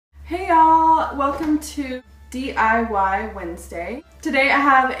Hey y'all, welcome to DIY Wednesday. Today I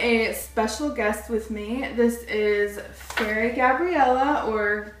have a special guest with me. This is FairyGarbiela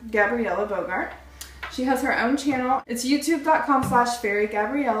or Gabriela Bogart. She has her own channel. It's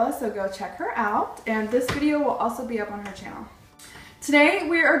youtube.com/FairyGarbiela, so go check her out. And this video will also be up on her channel. Today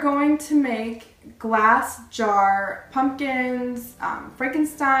we are going to make glass jar pumpkins,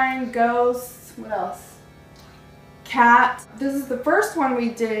 Frankenstein, ghosts, what else? Cat. This is the first one we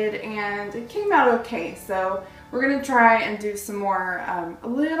did and it came out okay, so we're going to try and do some more a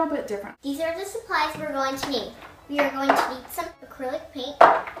little bit different. These are the supplies we're going to need. We are going to need some acrylic paint,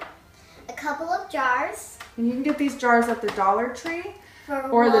 a couple of jars. And you can get these jars at the Dollar Tree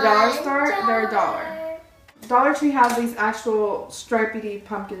or the Dollar Store. They're $1. Dollar Tree has these actual stripedy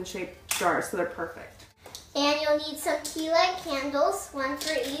pumpkin shaped jars, so they're perfect. And you'll need some key light candles, one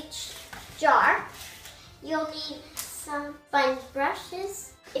for each jar. You'll need some sponge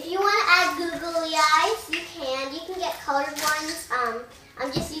brushes. If you want to add googly eyes, you can. You can get colored ones.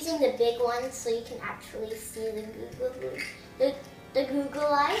 I'm just using the big ones so you can actually see the Google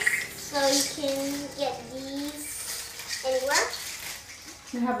eyes. So you can get these anywhere.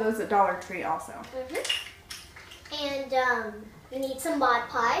 We have those at Dollar Tree also. And you need some Mod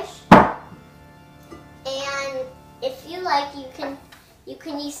Podge. And if you like, you can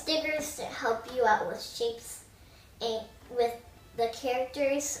use stickers to help you out with shapes and with the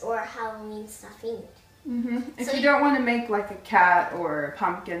characters or Halloween stuff you need. If you don't want to make like a cat or a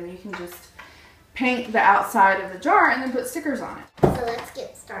pumpkin, you can just paint the outside of the jar and then put stickers on it. So let's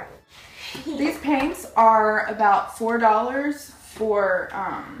get started. These paints are about $4 for,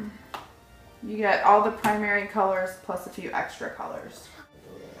 you get all the primary colors plus a few extra colors.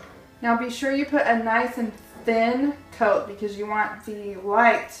 Now be sure you put a nice and thin coat because you want the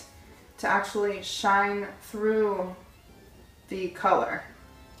light to actually shine through the color.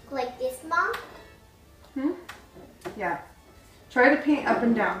 Like this, Mom? Yeah. Try to paint up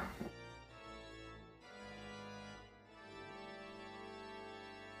and down.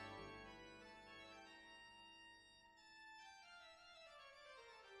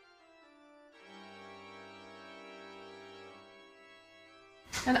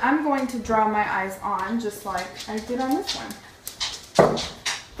 And I'm going to draw my eyes on just like I did on this one. I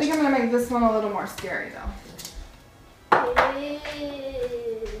think I'm going to make this one a little more scary though.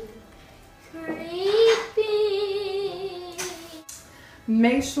 Creepy.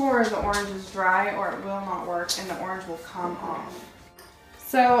 Make sure the orange is dry or it will not work and the orange will come off.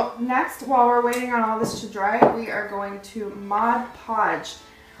 So next, while we're waiting on all this to dry, we are going to Mod Podge.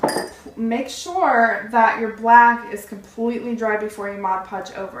 Make sure that your black is completely dry before you Mod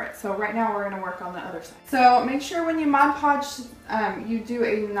Podge over it. So right now we're going to work on the other side. So make sure when you Mod Podge, you do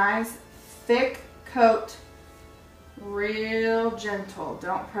a nice thick coat, real gentle.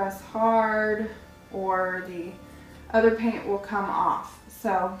 Don't press hard or the other paint will come off.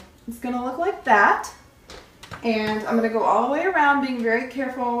 So it's going to look like that. And I'm going to go all the way around, being very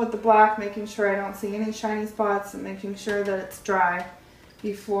careful with the black, making sure I don't see any shiny spots and making sure that it's dry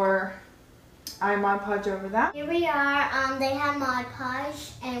before I Mod Podge over that. Here we are. They have Mod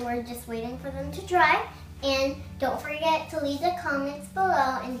Podge and we're just waiting for them to dry. And don't forget to leave the comments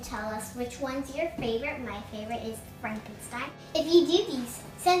below and tell us which one's your favorite. My favorite is Frankenstein. If you do these,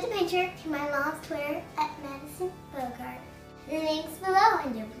 send a picture to my mom's Twitter at Madison Bogart. Links below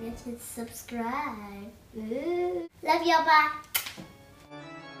and don't forget to subscribe. Ooh. Love y'all, bye.